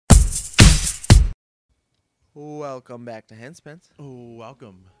Welcome back to Henspence. Oh,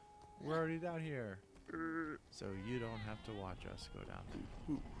 welcome. We're already down here. So you don't have to watch us go down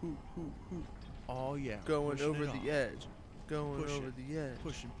there. Oh, yeah. Going pushing over it the on. edge. Going Push over it. the edge.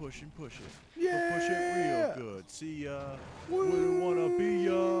 Pushing. Push it. Yeah! But push it real good. See ya. We don't wanna be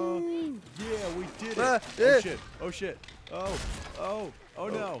ya. Yeah, we did it. Oh, shit. Oh, shit. Oh,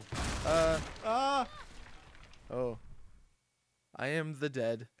 no. Ah. Oh. I am the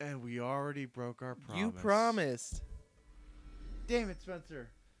dead. And we already broke our promise. You promised. Damn it, Spencer.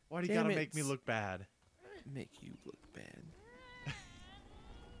 Why do you Damn gotta it. make me look bad? Make you look bad.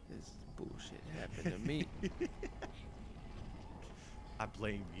 This bullshit happened to me. I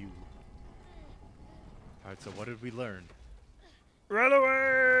blame you. Alright, so what did we learn? Run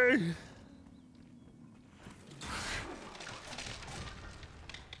away!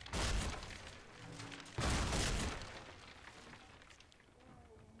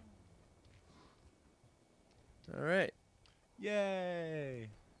 All right. Yay!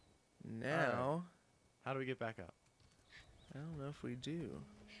 Now, How do we get back up? I don't know if we do.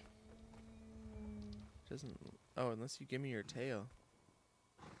 Doesn't. Oh, unless you give me your tail.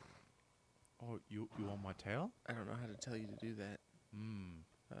 Oh, you want my tail? I don't know how to tell you to do that.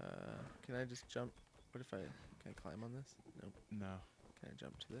 Can I just jump? What if can I climb on this? Nope. No. Can I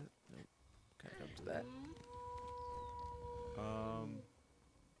jump to that? Nope. Can I jump to that? Can I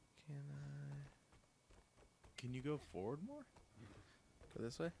Can you go forward more? go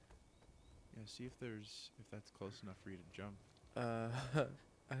this way? Yeah, see if that's close enough for you to jump I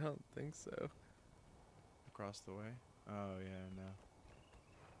don't think so. across the way. Oh, yeah, no.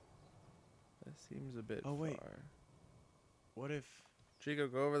 That seems a bit Oh, wait. far. What if Chico,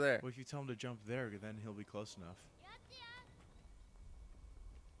 go over there. if you tell him to jump there, then he'll be close enough?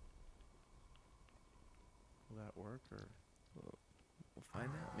 Will that work, or? We'll find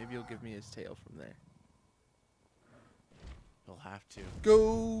out. Maybe he'll give me his tail from there. He'll have to. Go!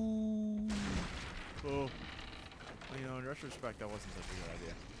 Oh. Well, you know, in retrospect, that wasn't such a good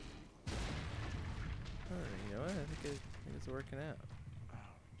idea. You know what? I think it's working out. Oh,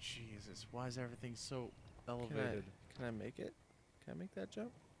 Jesus. Why is everything so elevated? Can I make it? Can I make that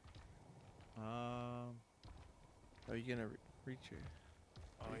jump? Are you gonna reach your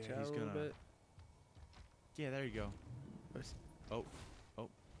Oh, reach yeah, out he's a little gonna. bit? Yeah, there you go. Oh, Oh.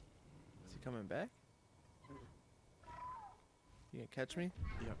 is he coming back? You gonna catch me?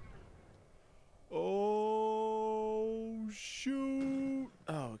 Yep. Oh, shoot.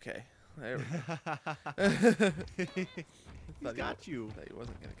 Oh, okay. There we go. He's got you. Thought he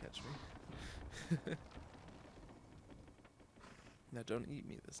wasn't gonna catch me. Now don't eat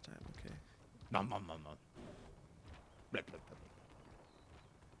me this time, okay? Nom, nom, nom, nom. Blip, blip, blip.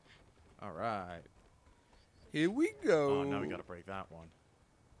 All right. Here we go. Oh, now we gotta break that one.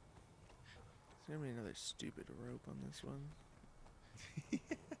 There's gonna be another stupid rope on this one.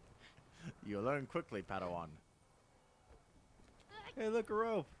 You learn quickly, Padawan. Hey, look, a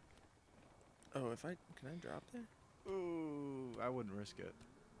rope. Oh, can I drop there? Ooh, I wouldn't risk it.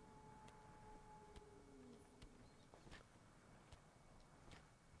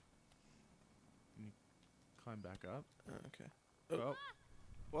 Can you climb back up? Oh, okay. Oh.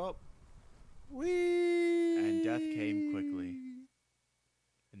 Well. Whee! And death came quickly.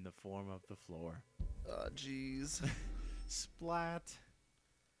 In the form of the floor. Oh, jeez. Splat.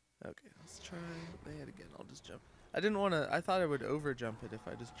 Okay, let's try that again. I'll just jump. I thought I would over jump it if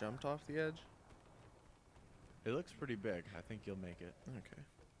I just jumped off the edge. It looks pretty big. I think you'll make it. Okay.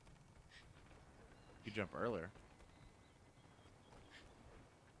 You jump earlier.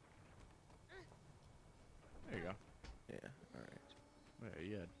 There you go. Yeah, alright.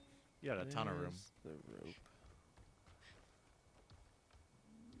 Yeah, you had a ton of room. There's the rope.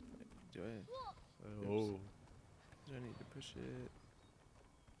 Do I Oh. do I need to push it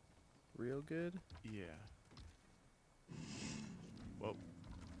real good? Yeah. Whoa.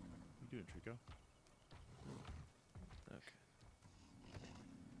 You doing, Trico? Okay.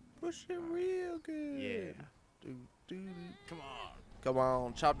 Push it real good. Yeah. Do, do, do. Come on. Come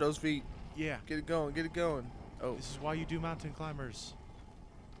on, chop those feet. Yeah. Get it going, get it going. Oh. This is why you do mountain climbers.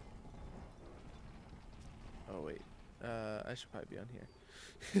 Oh wait. I should probably be on here.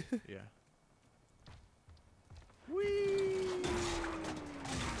 Yeah. Whee!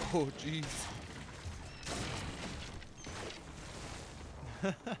 Oh jeez.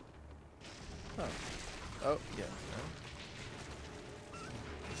 Huh. Oh yeah. No.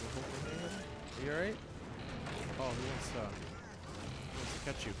 Is the whole thing there? Are you alright? Oh, who wants to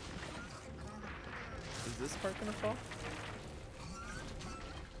catch you? Is this part gonna fall?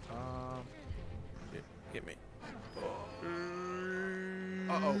 Get me.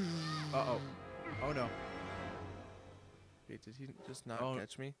 Uh-oh. Uh-oh. Oh, no. Wait, did he just not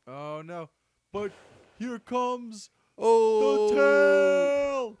catch me? Oh no! But here comes Oh! the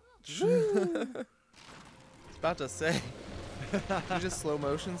tail. About to say. You just slow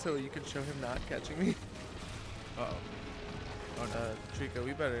motion so you could show him not catching me. Uh-oh. Oh no. Trico,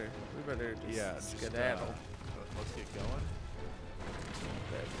 we better just skedaddle. Let's get going.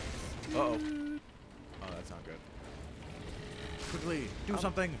 Uh-oh. Oh, that's not good. Quickly, do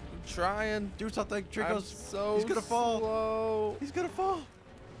something. I'm trying. Do something, Trico's. He's gonna fall. Slow. He's gonna fall.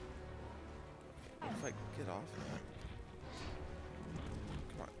 If I get off that.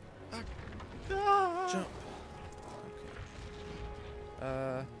 Come on. Ah. Jump.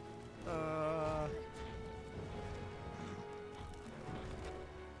 Okay.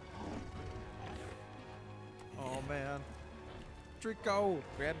 Oh man. Trico,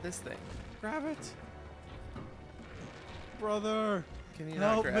 Grab this thing. grab it. Brother, Can you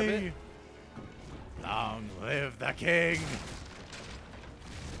not help grab me. it? Long live the king.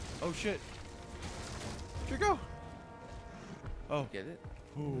 Oh shit. Trico. Oh. Get it?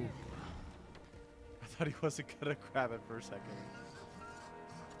 Ooh. I thought he wasn't gonna grab it for a second.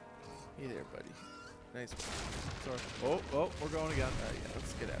 Hey there, buddy. Nice one. Sorry. Oh, we're going again. Yeah,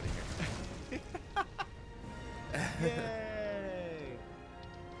 let's get out of here. Yay!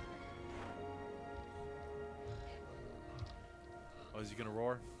 Oh, is he gonna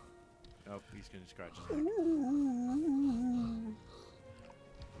roar? Nope, he's gonna scratch his neck.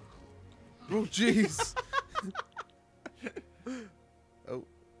 Oh, jeez. Oh.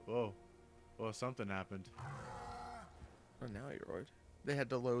 Whoa. Well, something happened. Oh, now he roared. They had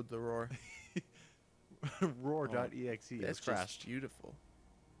to load the roar. Roar.exe. That's It's crashed. just beautiful.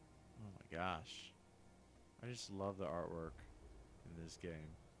 Oh my gosh. I just love the artwork in this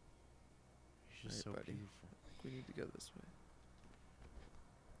game. It's just so Alright, buddy. beautiful. We need to go this way.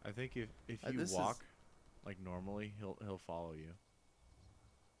 I think if you this is- walk like normally, he'll follow you.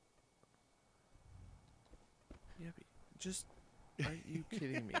 Yeah, but just... Are you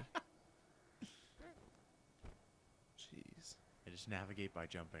kidding me? Jeez. I just navigate by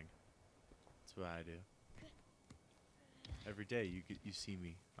jumping. That's what I do. Every day you see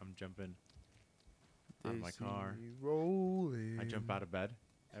me. I'm jumping out of my car. Rolling. I jump out of bed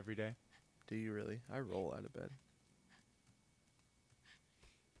every day. Do you really? I roll out of bed.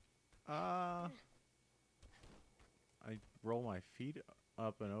 I roll my feet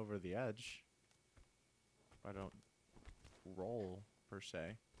up and over the edge. I don't roll per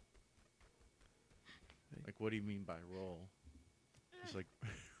se. Like, what do you mean by roll? Just like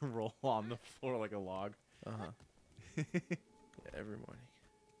roll on the floor like a log. Uh-huh. Yeah, every morning.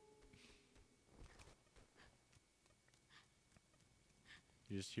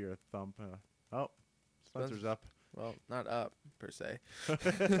 You just hear a thump. Oh, Spencer's up. Well, not up, per se.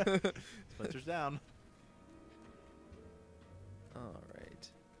 Spencer's down. All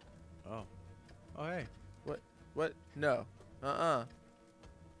right. Oh. Oh, hey. What? No.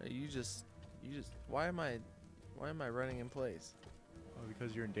 You just... Why am I running in place? Oh,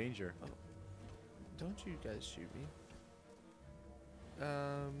 because you're in danger. Oh. Don't you guys shoot me.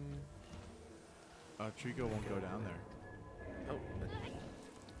 Trico won't go down there. Oh.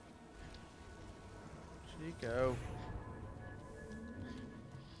 Chico.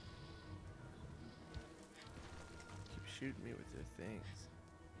 Keep shooting me with your things.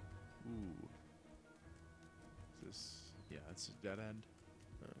 Ooh. Is this... Yeah, it's a dead end.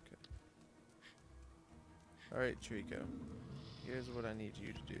 Okay. Alright, Trico. Here's what I need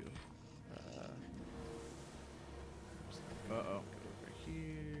you to do. Uh-oh. Go over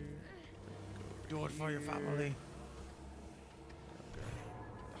here. Go Do over it for your here. family. Okay.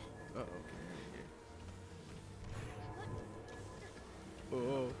 Uh-oh.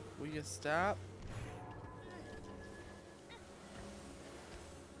 Oh, will you stop?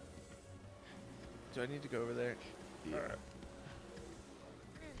 Do I need to go over there? Yeah.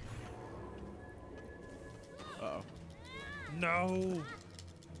 Uh-oh. No!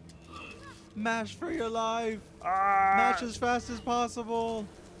 Mash for your life! Mash as fast as possible!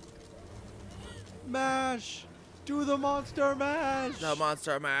 Mash! Do the monster mash! The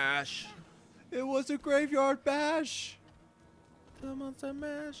monster mash! It was a graveyard bash! The monster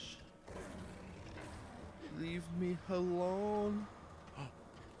mash! Leave me alone.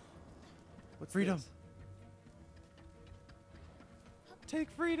 What's Freedom. this? Take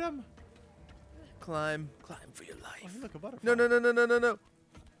freedom! Climb for your life. Oh, hey, look, a butterfly. No.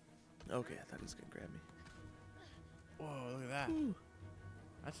 Okay, I thought he was gonna grab me. Whoa, look at that. Ooh.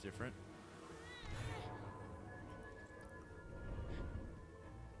 That's different.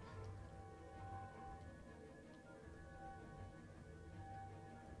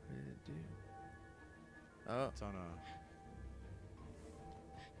 What did it do? Oh, It's on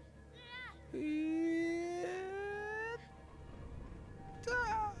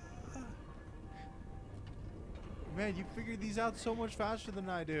Man, you figured these out so much faster than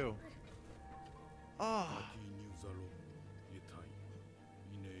I do. Ah.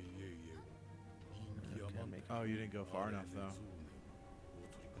 Oh, you didn't go far enough, though.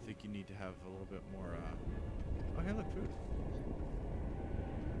 I think you need to have a little bit more, Oh, hey, look, food.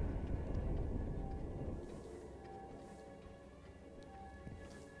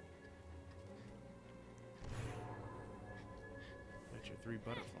 Got your 3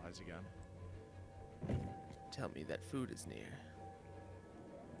 butterflies again. Tell me that food is near.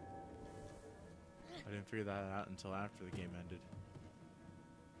 I didn't figure that out until after the game ended.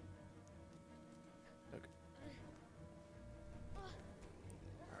 Okay.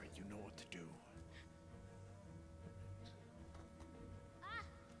 Alright, you know what to do.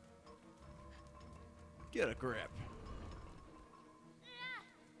 Get a grip.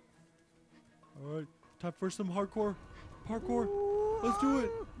 Alright, time for some hardcore parkour. Let's do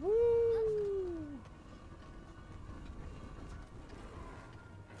it. Woo!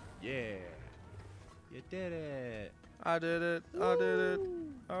 Yeah. You did it. I did it. I did it.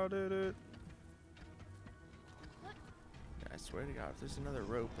 I did it. I swear to God, if there's another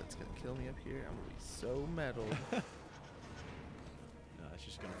rope that's gonna kill me up here, I'm gonna be so metal. No, it's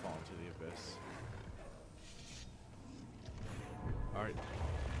just gonna fall into the abyss. Alright.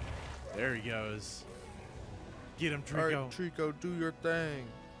 There he goes. Get him, Trico. Alright, Trico, do your thing.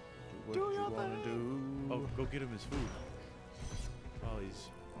 Do what you wanna do. Oh, go get him his food. While he's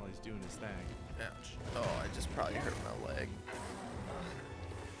doing his thing. Ouch. Oh, I just probably hurt my leg.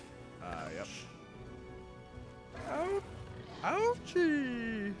 Yep. Ouch.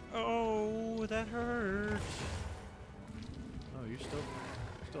 Ouchie. Oh, that hurt. Oh, you're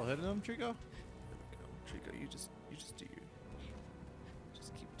still hitting him, Trico? There we go. Trico, you just do you.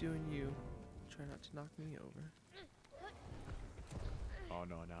 Just keep doing you. Try not to knock me over. Oh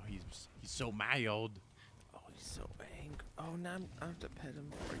no, now he's so mild. Oh, he's so angry. Oh, now I have to pet him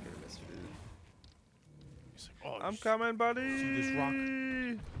before I get him his food. He's like, oh, I'm coming, buddy. See this rock?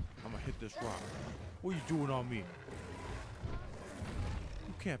 I'm gonna hit this rock. What are you doing on me?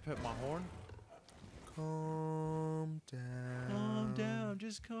 You can't pet my horn. Calm down. Calm down.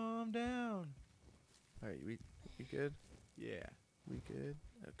 Just calm down. All right, we good? Yeah. We good?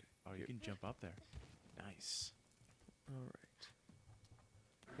 Okay. Oh, you can jump up there. Nice. All right.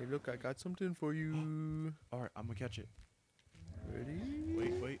 Hey, look, I got something for you. All right, I'm gonna catch it. Ready?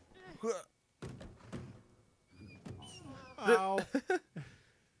 Wait. Ow.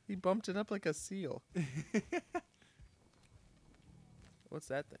 He bumped it up like a seal. What's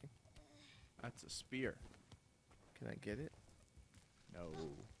that thing? That's a spear. Can I get it? No.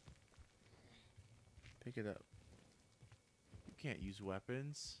 Pick it up. You can't use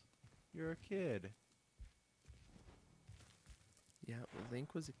weapons. You're a kid. Yeah, well,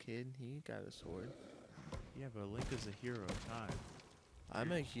 Link was a kid and he got a sword. Yeah, but Link is a hero of time.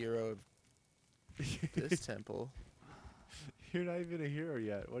 I'm a hero of this temple. You're not even a hero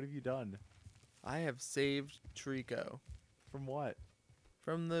yet. What have you done? I have saved Trico From what?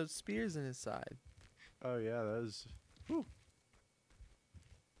 from the spears in his side. Oh yeah, that was. Whew.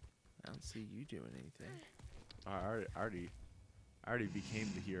 I don't see you doing anything. I already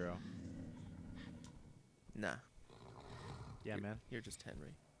became the hero. Nah. Yeah, man. You're just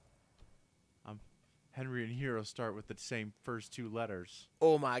Henry. Henry and hero start with the same first 2 letters.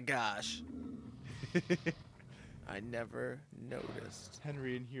 Oh my gosh. I never noticed.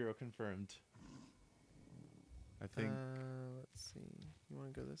 Henry and hero confirmed. I think. Let's see. You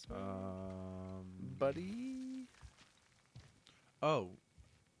want to go this way? Um. Buddy? Oh.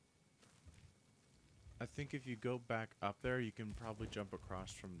 I think if you go back up there, you can probably jump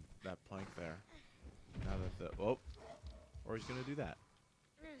across from that plank there. Now that the. Oh. Or he's gonna do that.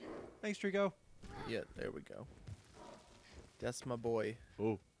 Thanks, Trico. Yeah, there we go. That's my boy.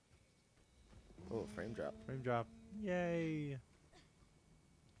 Oh. Oh, frame drop. Frame drop. Yay.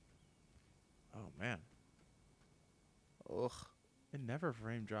 Oh, man. Ugh. It never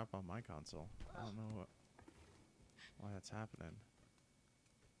frame drop on my console. I don't know why that's happening.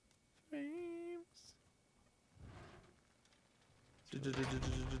 Frames. Drop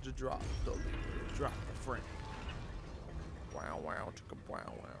the lever. Drop the frame. Wow, wow, chicka, wow,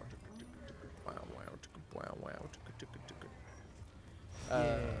 wow, chicka, chicka, chicka, wow, wow, chicka, wow, wow, chicka, chicka, chicka.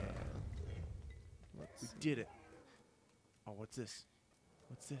 Yeah. Let's We see. did it. Oh, what's this?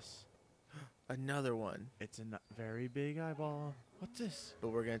 What's this? Another one. It's a very big eyeball. What's this?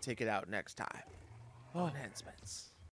 But we're going to take it out next time. On Henspence.